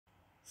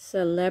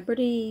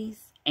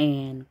Celebrities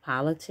and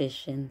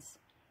politicians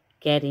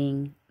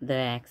getting the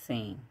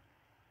vaccine.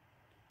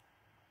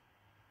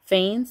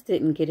 Fans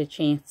didn't get a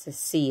chance to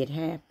see it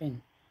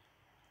happen,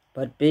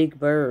 but Big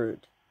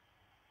Bird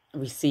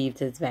received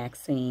his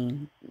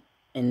vaccine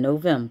in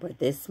November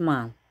this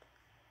month,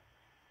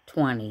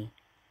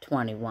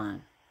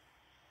 2021.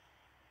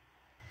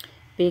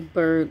 Big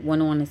Bird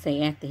went on to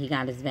say after he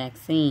got his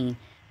vaccine,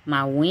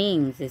 "My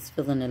wings is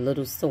feeling a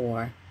little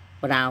sore,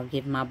 but I'll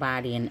give my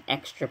body an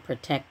extra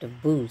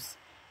protective boost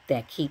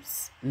that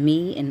keeps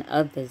me and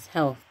others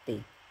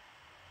healthy."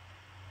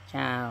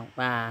 Child,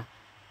 bye.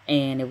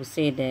 And it was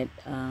said that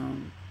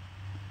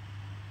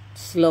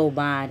Slow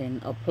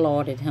Biden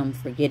applauded him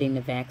for getting the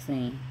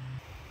vaccine.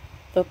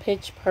 The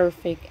Pitch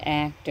Perfect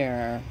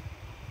actor,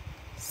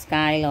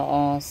 Skylar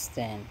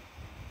Austin,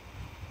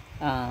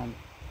 got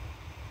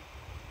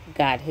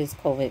his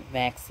COVID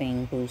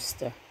vaccine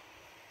booster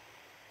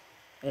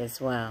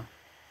as well.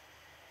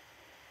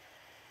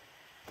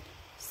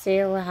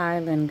 Sarah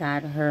Hyland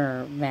got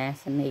her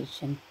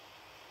vaccination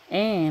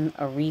and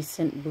a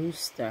recent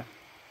booster.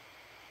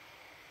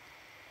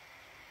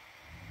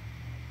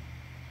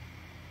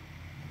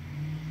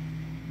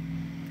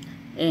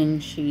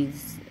 And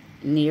she's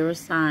near a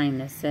sign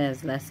that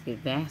says, "Let's get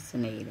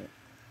vaccinated."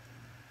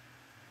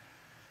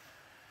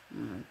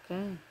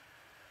 Okay.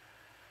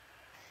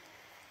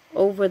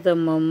 Over the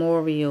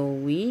Memorial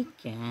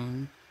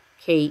weekend,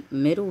 Kate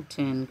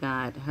Middleton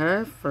got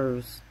her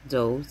first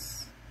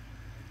dose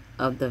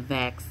of the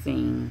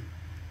vaccine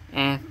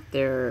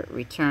after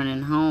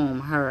returning home,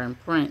 her and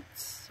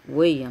Prince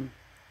William,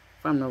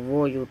 from the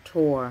royal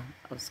tour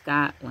of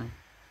Scotland.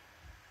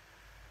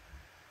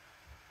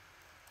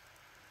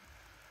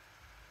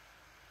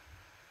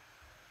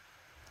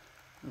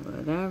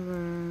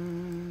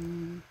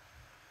 Whatever.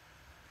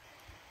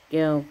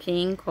 Gayle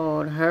King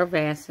called her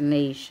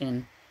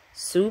vaccination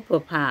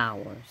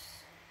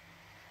superpowers.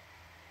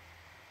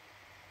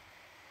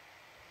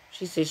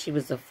 She said she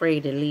was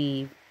afraid to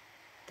leave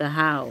the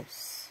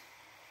house.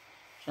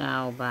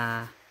 Child,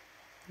 by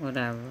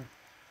whatever.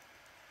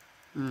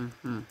 You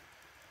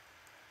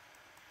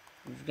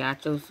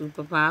got your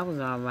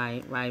superpowers all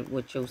right, right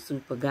with your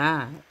super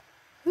God.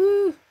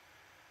 Whew.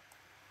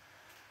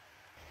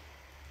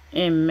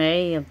 In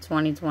May of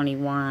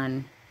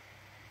 2021,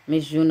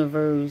 Miss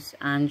Universe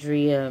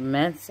Andrea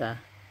Mensah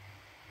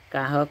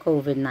got her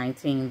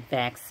COVID-19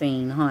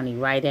 vaccine, honey,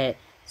 right at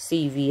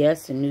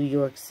CVS in New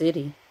York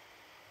City.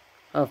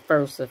 Her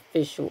first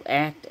official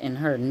act in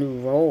her new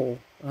role.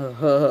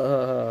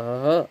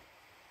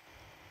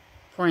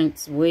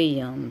 Prince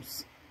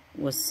Williams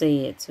was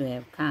said to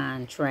have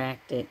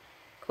contracted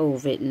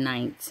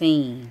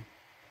COVID-19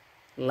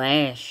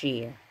 last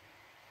year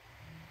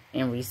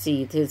and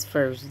received his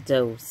first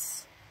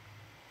dose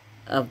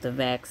of the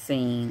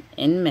vaccine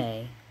in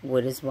May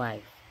with his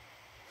wife.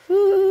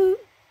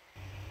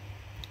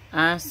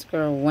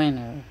 Oscar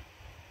winner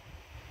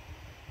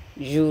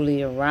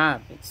Julia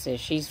Roberts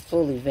says she's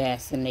fully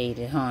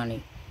vaccinated,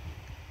 honey.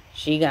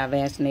 She got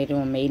vaccinated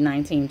on May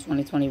 19,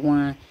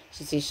 2021.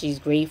 She says she's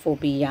grateful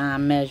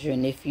beyond measure.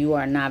 And if you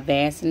are not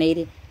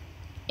vaccinated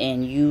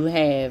and you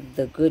have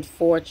the good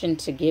fortune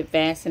to get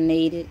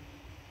vaccinated,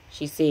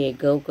 she said,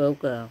 go, go,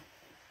 go.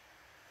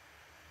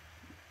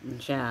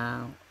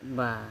 Ciao,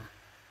 bye.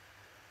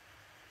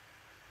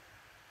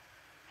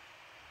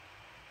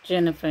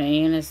 Jennifer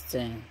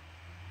Aniston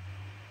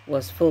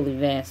was fully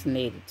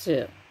vaccinated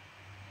too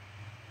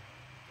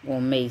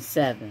on May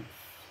 7th.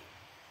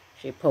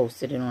 She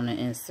posted it on her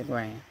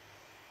Instagram.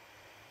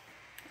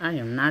 I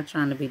am not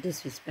trying to be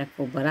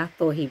disrespectful, but I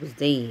thought he was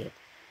dead.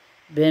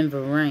 Ben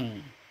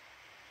Vereen.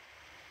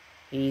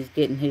 He's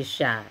getting his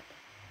shot.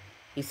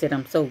 He said,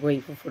 "I'm so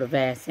grateful for the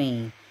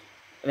vaccine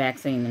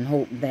and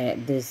hope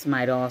that this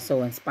might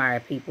also inspire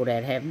people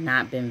that have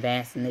not been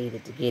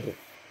vaccinated to get it."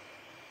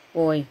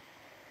 Boy,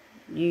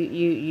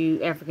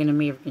 you African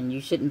American, you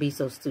shouldn't be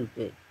so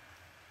stupid.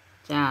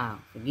 Child,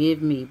 forgive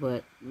me,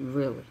 but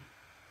really.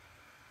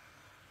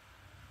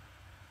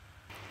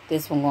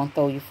 This one gonna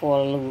throw you for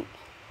a loop.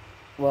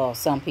 Well,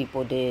 some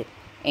people did.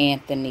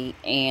 Anthony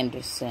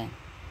Anderson.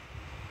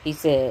 He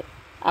said,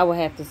 "I would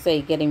have to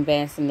say getting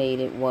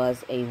vaccinated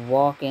was a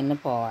walk in the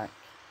park."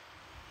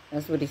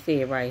 That's what he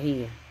said right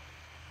here.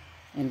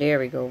 And there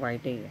we go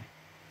right there.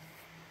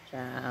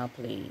 Child,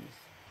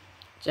 please.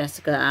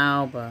 Jessica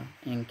Alba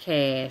and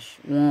Cash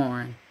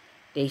Warren,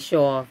 they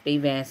show off their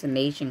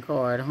vaccination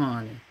card,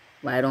 honey,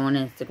 right on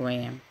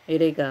Instagram. Here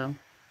they go.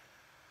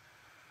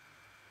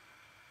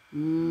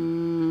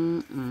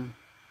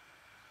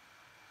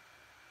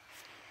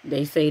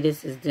 They say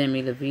this is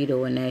Demi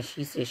Lovato and that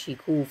she says she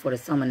cool for the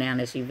summer now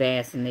that she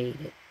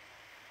vaccinated.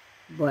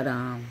 But,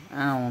 I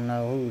don't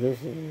know who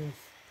this is.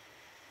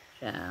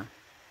 Child.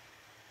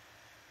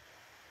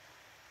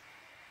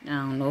 I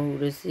don't know who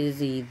this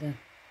is either.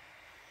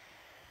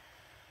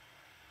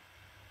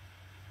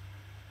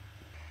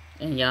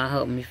 And y'all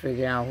help me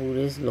figure out who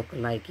this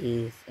lookalike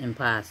is.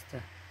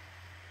 Imposter.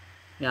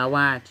 Y'all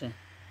watching?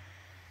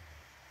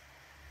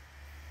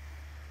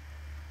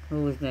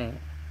 Who is that?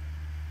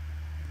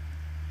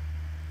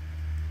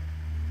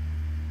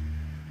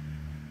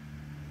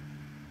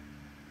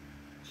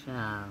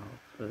 Child,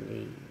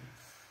 please.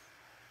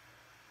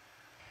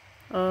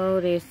 Oh,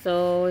 they're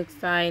so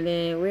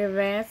excited. We're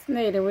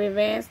vaccinated. We're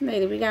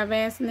vaccinated. We got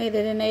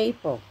vaccinated in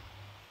April.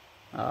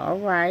 All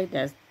right.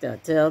 That's the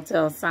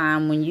telltale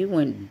sign when you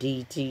went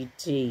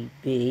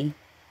DTTB.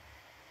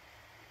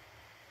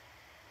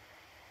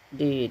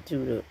 Did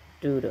to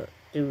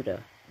the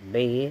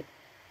bed.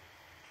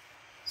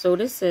 So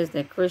this says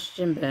that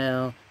Christian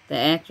Bell, the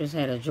actress,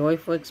 had a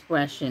joyful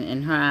expression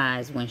in her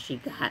eyes when she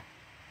got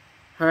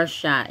her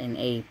shot in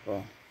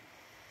April.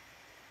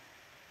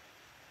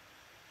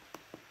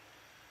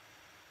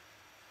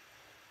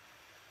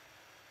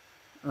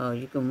 Oh,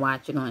 you can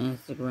watch it on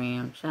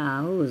Instagram.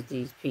 Child, who is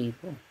these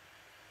people?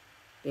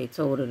 They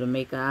told her to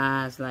make her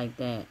eyes like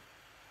that.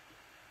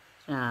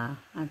 Child,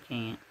 I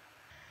can't.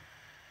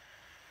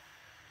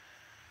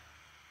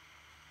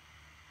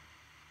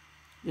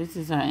 This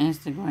is her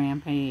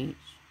Instagram page.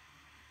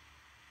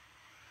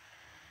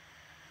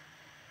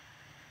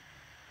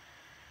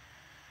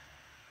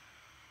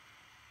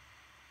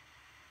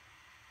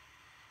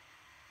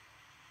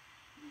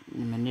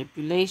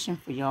 Manipulation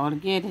for y'all to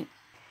get it.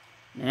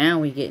 Now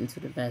we get into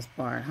the best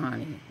part,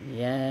 honey.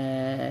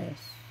 Yes.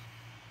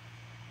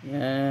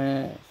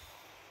 Yes.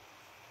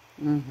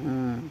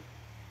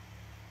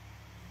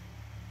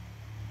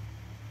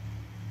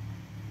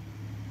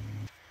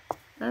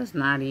 That's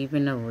not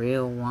even a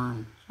real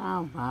one.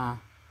 Oh, bye.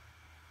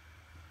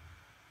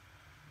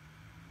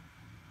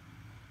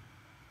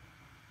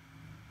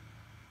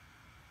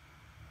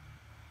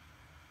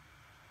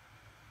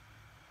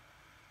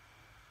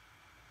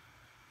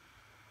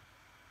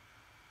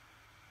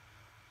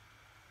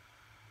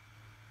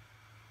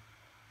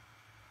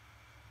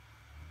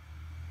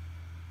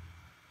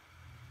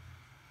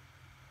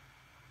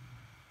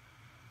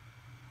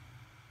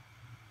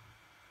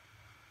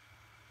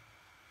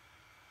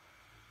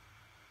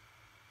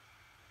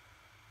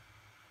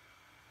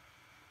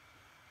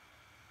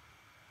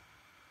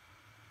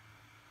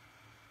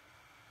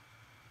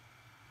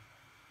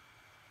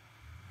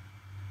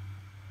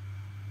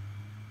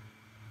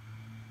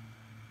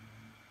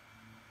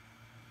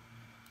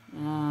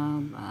 Oh,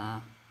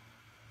 bye.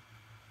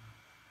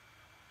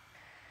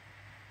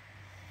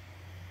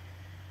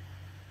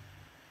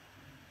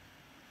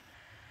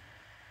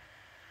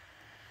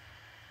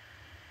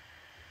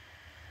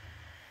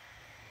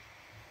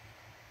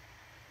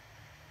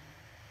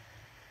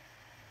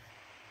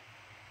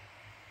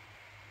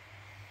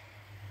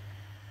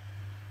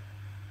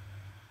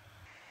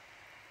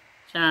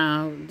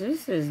 Child,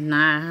 this is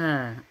not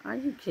her. Are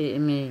you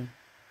kidding me?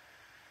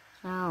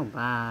 Child,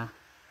 bye.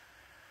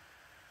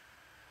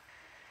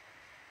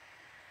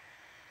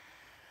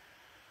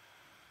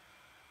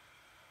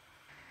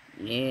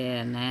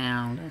 Yeah,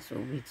 now that's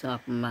what we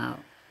talking about.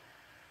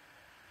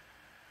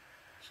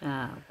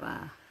 Child,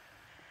 bye.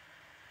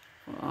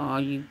 For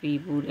all you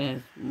people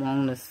that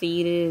want to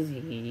see this,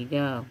 here you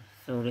go.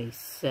 So they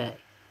say.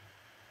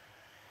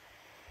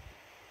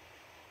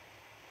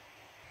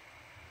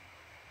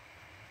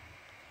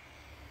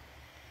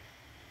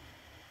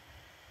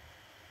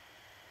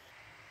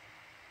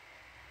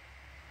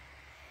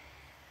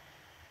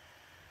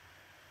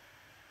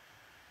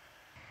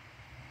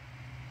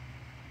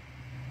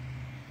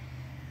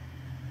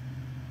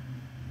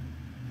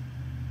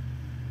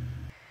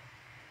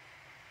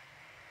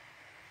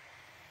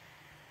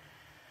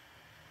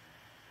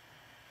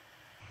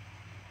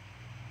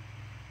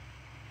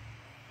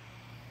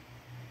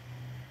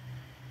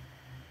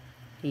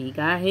 He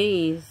got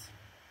his.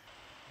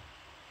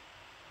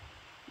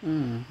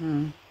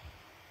 Going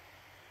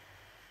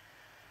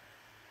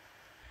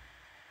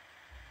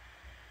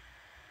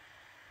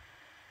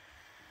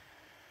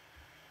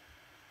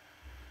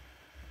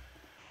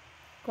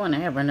to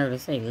have her nerve to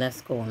say,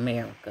 "Let's go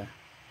America."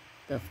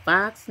 The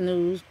Fox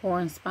News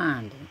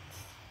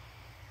correspondents.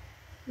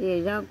 Yeah,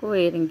 y'all go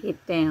ahead and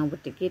get down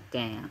with the get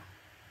down.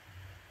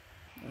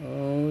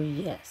 Oh,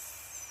 yes.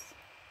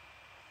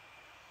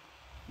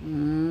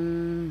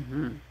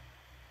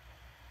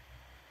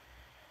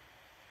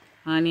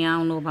 Honey, I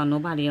don't know about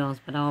nobody else,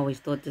 but I always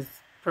thought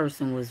this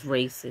person was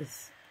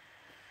racist.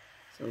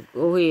 So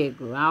go ahead,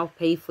 girl. I'll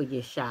pay for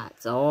your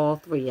shots, all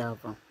 3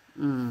 of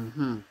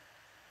them.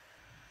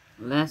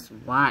 Let's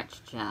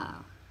watch,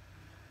 child.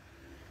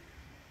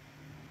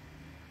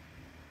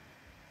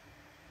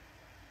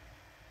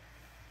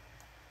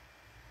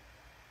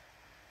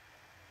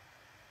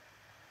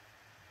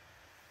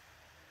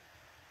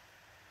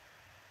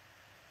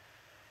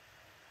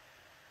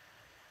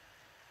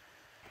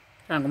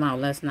 Talking about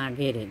let's not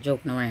get it,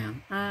 joking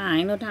around.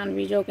 Ain't no time to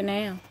be joking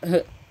now.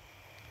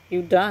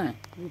 You done.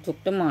 You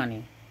took the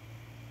money.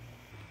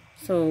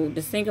 So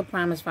the singer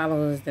promised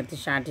followers that the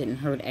shot didn't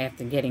hurt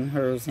after getting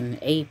hers in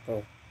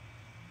April.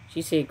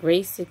 She said,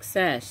 "Great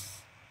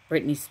success,"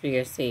 Britney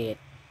Spears said.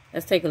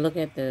 Let's take a look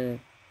at the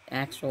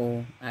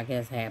actual, I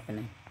guess,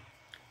 happening.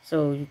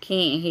 So you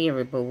can't hear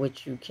it, but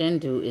what you can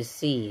do is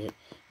see it.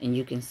 And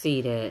you can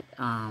see that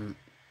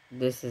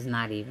this is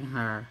not even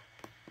her.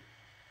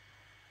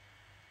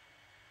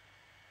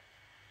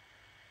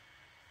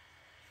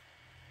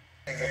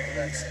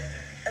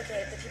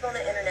 Okay, the people on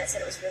the internet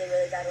said it was really,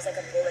 really bad. It was like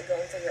a bullet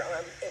going through your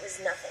arm. It was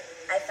nothing.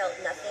 I felt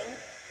nothing.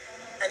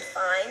 I'm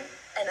fine,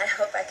 and I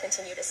hope I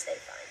continue to stay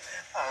fine.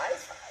 I'm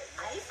fine.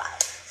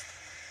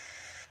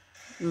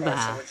 Bye.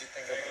 So what'd you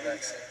think of the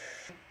vaccine?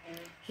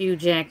 Hugh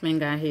Jackman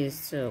got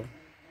his too.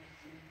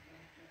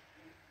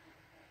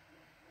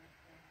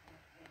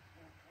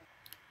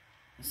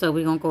 So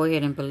we're going to go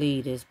ahead and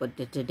believe this, but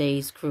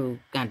today's crew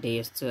got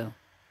theirs too.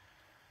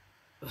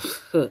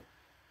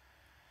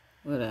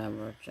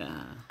 Whatever,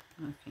 child.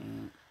 I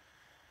can't.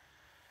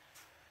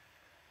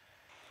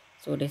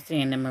 So they're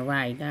saying that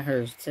Mariah got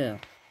hers too.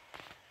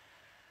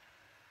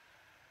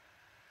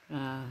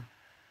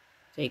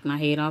 Take my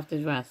head off the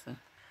dresser.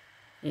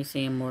 They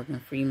saying Morgan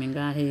Freeman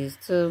got his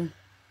too.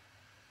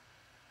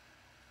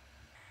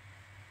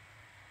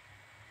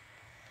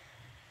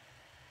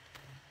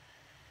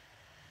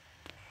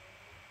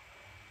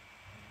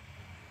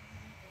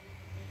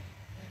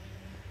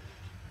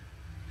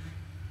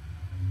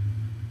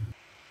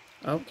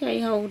 Okay,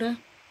 Holder.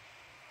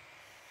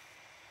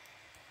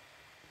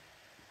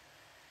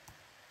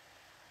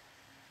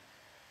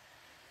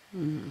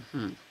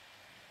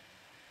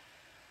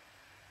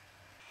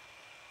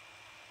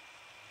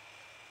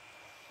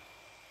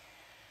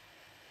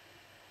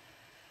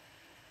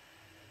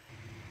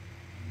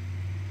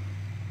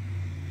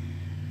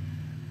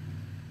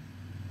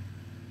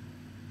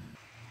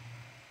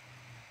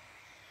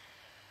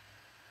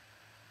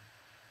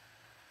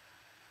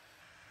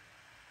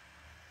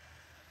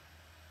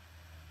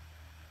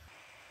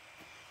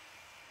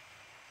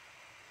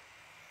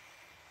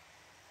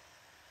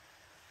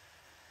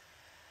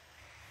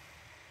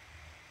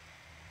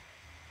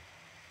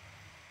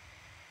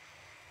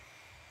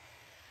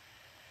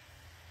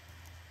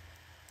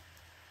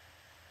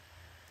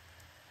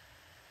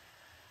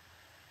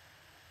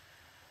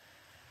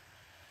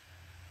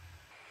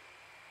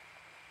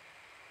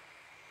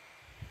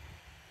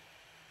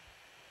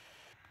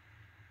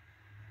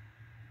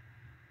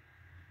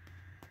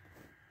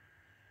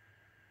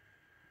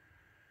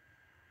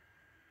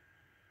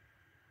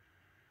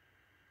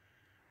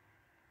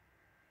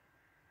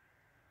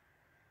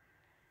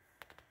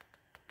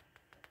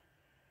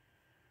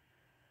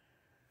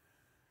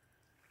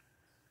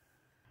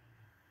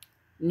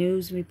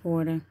 News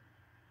reporter.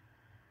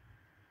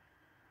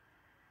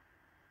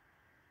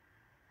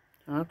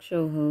 Talk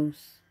show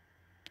host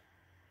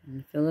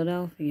in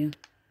Philadelphia.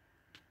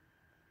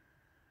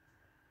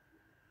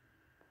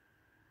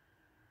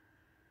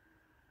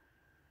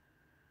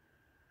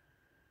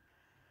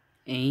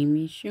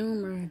 Amy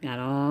Schumer got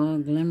all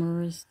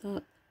glamorous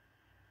up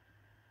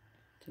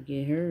to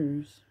get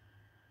hers.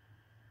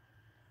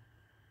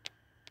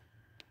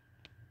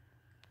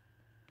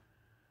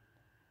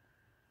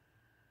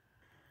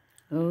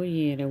 Oh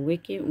yeah, the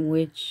Wicked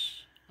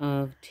Witch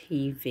of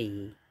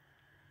TV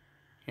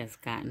has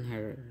gotten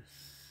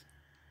hers.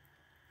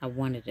 I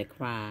wanted to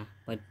cry,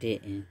 but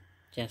didn't,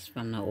 just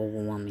from the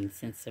overwhelming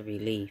sense of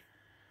relief.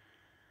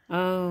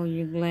 Oh,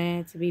 you're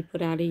glad to be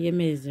put out of your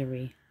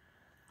misery.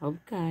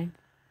 Okay.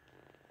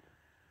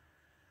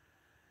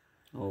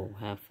 Oh,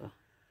 heifer,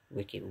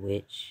 Wicked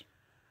Witch.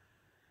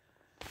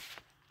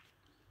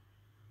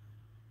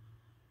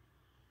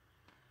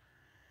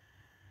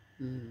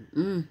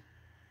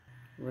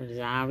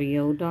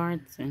 Rosario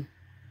Dawson.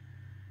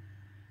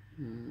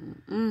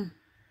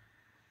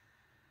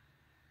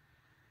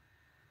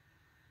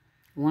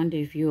 Wonder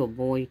if you're a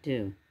boy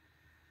too.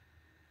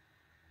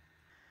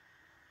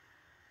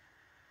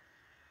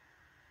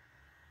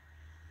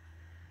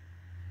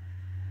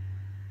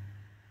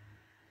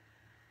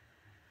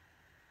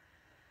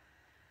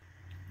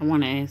 I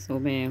want to ask so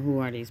bad, who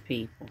are these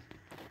people?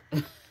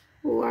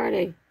 Who are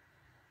they?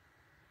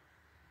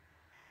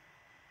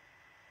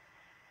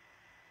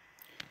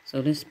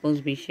 So this is supposed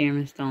to be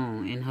Sharon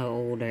Stone in her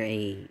older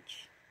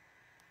age.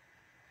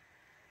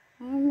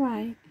 All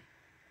right.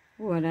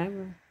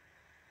 Whatever.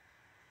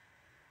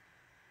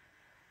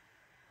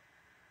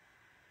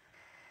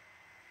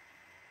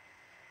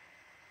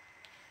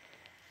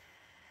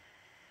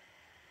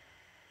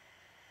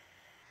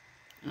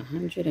 A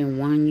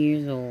 101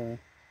 years old.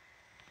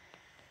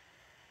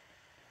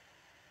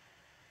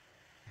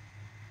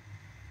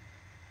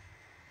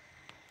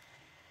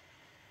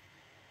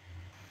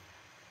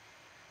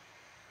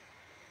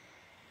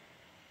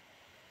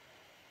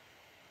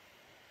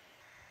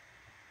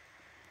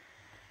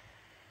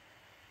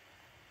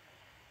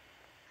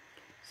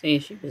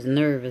 Said she was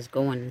nervous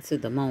going into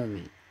the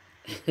moment.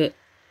 But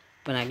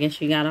I guess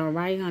you got all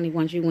right, honey,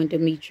 once you went to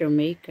meet your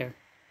maker.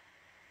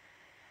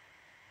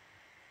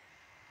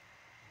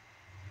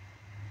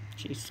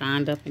 She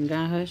signed up and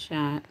got her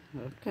shot.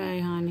 Okay,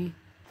 honey.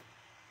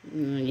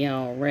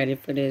 Y'all ready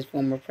for this?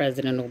 Former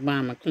President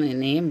Obama,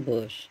 Clinton, and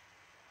Bush.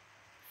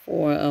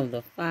 4 of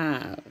the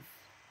 5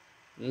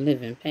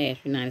 living past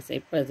United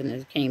States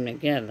presidents came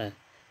together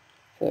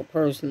for a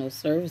personal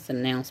service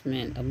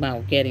announcement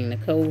about getting the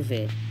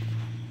COVID.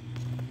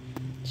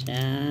 Child,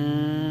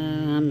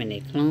 how many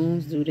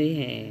clones do they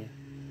have?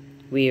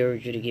 We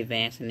urge you to get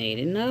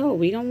vaccinated. No,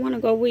 we don't want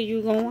to go where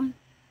you going.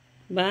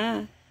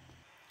 Bye.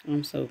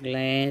 I'm so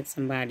glad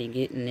somebody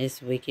getting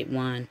this wicked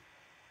one.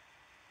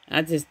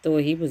 I just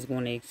thought he was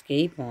going to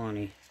escape on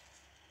it.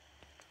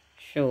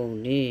 Sure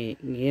did.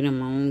 Get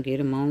him on, get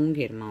him on,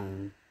 get him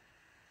on.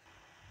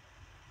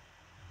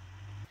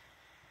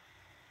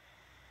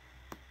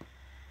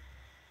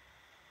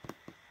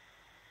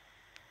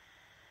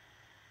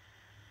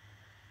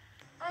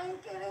 I'm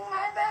getting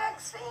my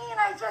vaccine.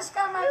 I just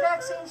got my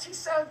vaccine. She's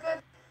so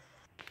good.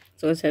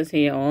 So it says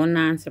here, all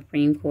 9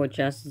 Supreme Court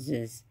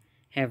justices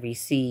have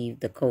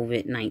received the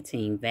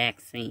COVID-19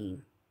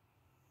 vaccine.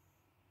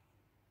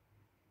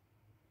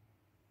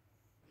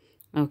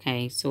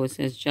 Okay, so it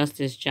says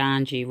Justice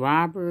John G.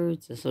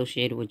 Roberts,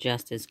 associated with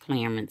Justice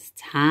Clarence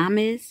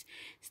Thomas,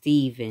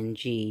 Stephen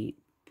G.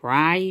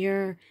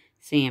 Breyer,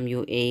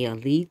 Samuel A.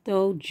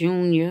 Alito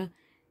Jr.,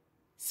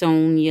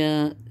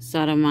 Sonia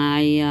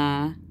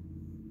Sotomayor,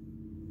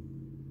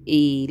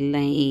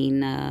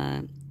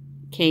 Elena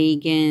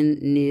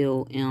Kagan,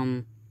 Neil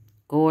M.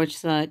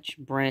 Gorsuch,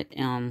 Brett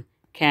M.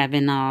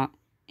 Kavanaugh,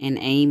 and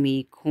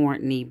Amy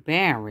Courtney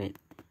Barrett.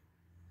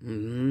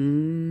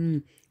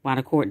 While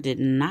the court did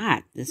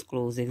not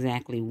disclose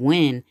exactly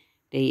when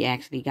they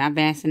actually got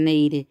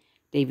vaccinated,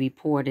 they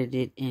reported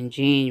it in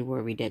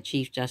January that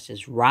Chief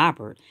Justice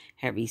Robert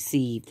had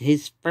received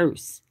his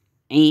first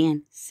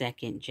and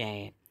second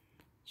jab.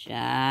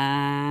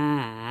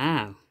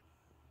 Ciao.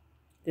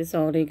 This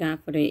all they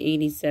got for the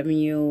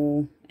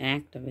 87-year-old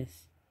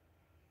activist.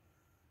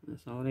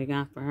 That's all they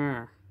got for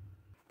her.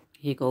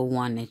 Here go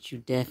one that you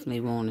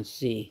definitely want to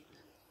see.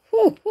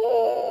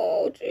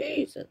 Oh,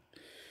 Jesus.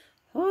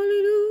 Hallelujah.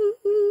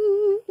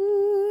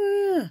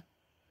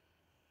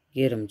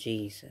 Get him,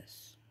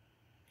 Jesus.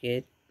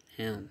 Get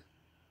him.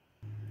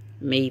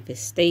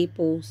 Mavis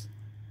Staples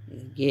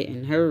is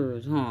getting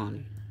hers,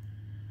 honey.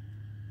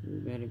 You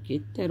better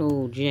get that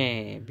old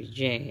jab,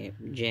 jab,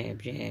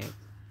 jab, jab.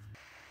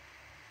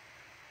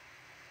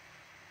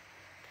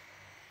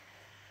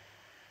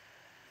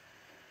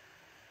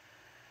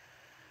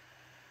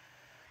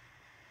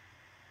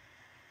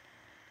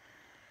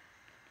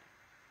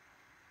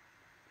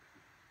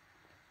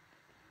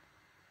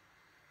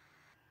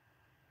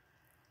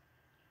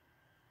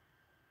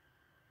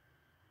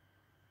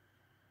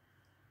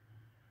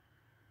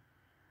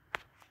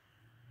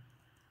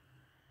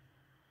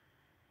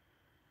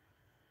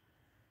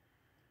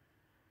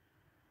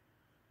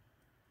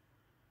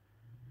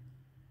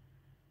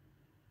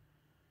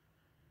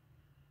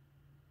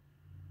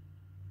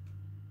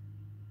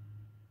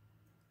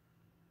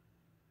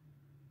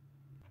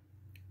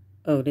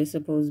 Oh, this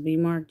supposed to be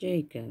Marc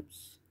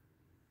Jacobs.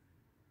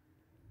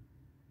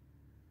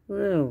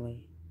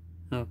 Really?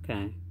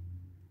 Okay.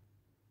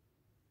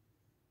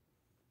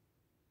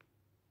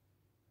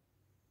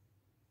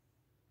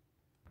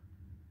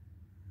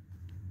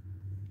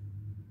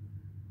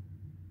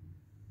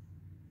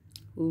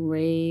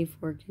 Hooray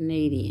for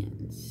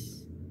Canadians.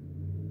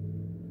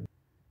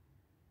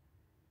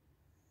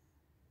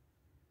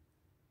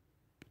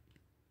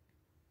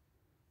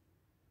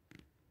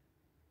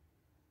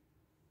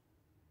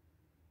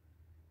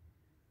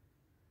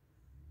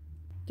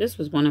 This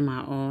was one of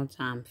my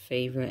all-time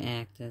favorite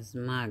actors.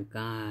 My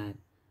God.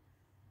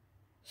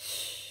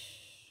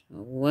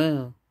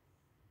 Well,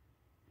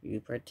 you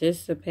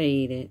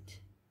participated.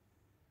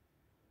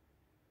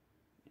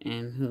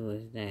 And who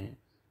is that?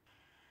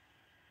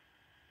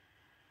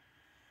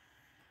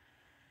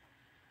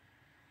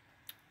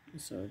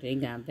 So they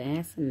got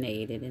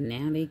vaccinated and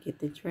now they get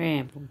to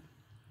travel.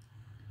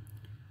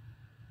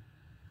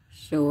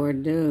 Sure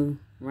do.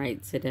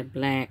 Right to the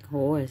Black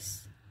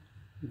Horse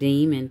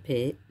Demon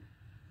Pit.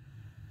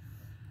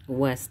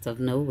 West of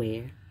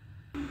nowhere.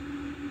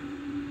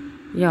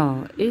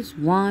 Y'all, it's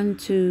 1,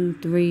 2,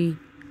 3,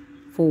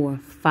 4,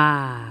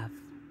 5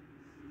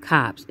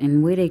 cops.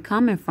 And where they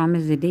coming from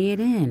is a dead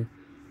end.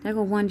 There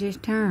go one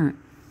just turned.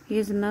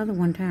 Here's another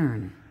one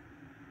turning.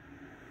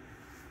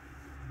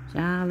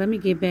 Y'all, let me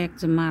get back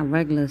to my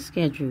regular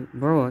scheduled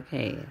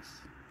broadcast.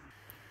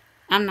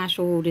 I'm not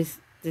sure who this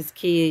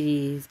kid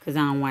is because I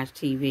don't watch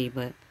TV,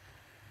 but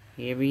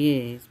here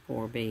he is,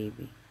 poor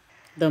baby.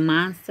 The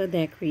monster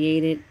that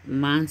created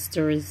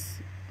monstrous,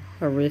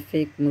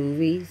 horrific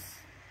movies.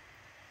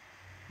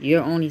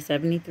 You're only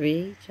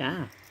 73,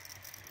 child.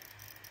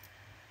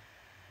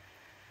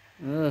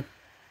 Ugh.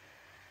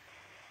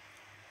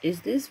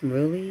 Is this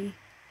really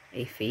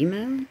a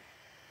female?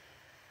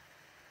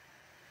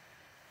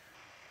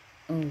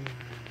 Oh, wow.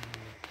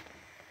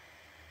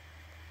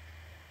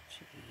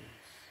 Jeez.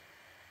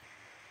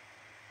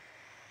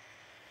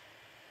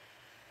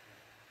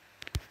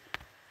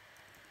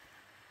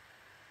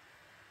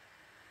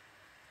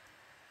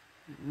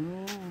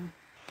 Oh.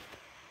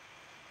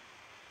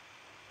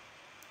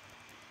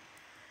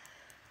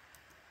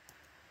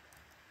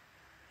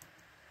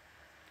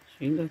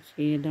 She looks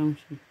scared, don't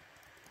she?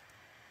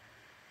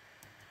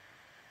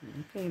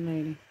 Okay,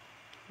 lady.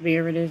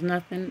 Vera, there's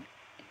nothing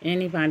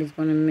anybody's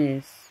going to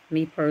miss,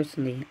 me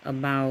personally,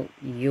 about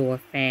your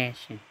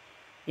fashion.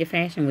 Your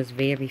fashion was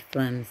very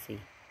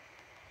flimsy.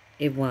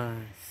 It was.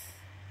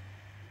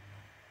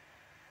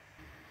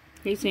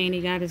 He saying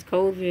he got his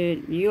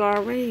COVID. You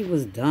already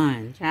was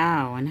done,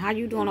 child. And how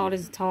you doing all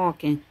this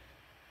talking,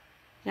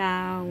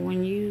 child,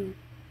 when you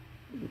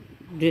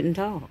didn't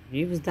talk?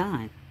 You was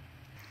done.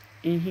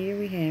 And here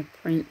we have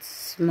Prince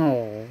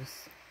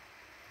Smalls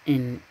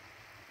and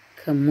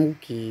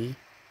Kamuki,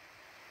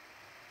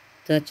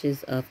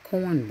 Duchess of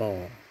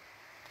Cornball.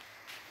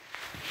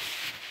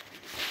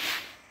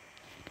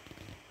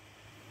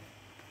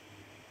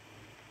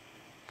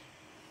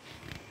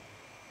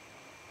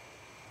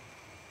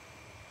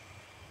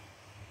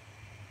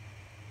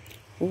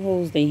 Who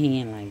holds their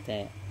hand like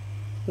that?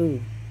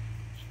 Who?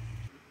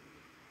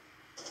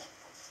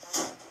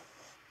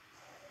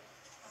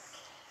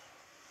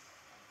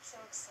 So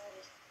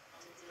excited.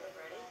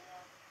 Ready?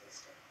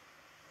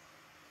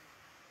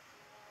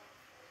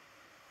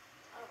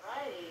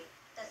 Alrighty.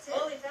 That's it.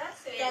 Fully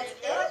vaccinated. That's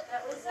it.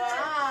 That was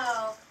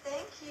wow.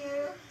 Thank you.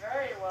 You're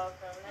very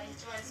welcome. Now you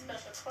join a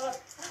special club.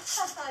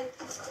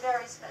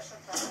 Very special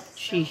club.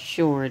 She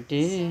sure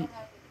did. So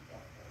happy to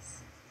get this.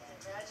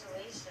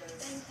 Congratulations.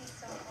 Thank you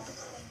so much.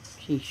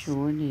 She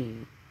sure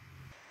did.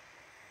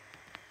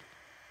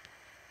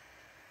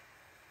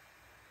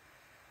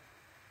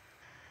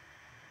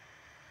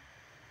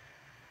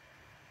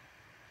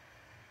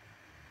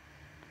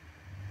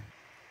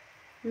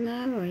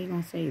 No, he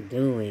gonna say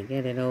do it,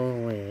 get it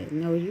over with.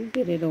 No, you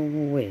get it over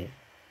with.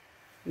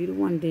 You the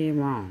one did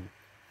wrong.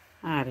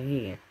 Out of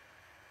here.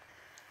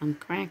 I'm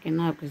cracking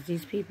up because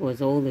these people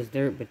is old as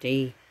dirt, but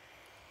they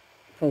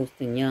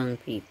posting young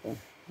people.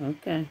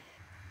 Okay.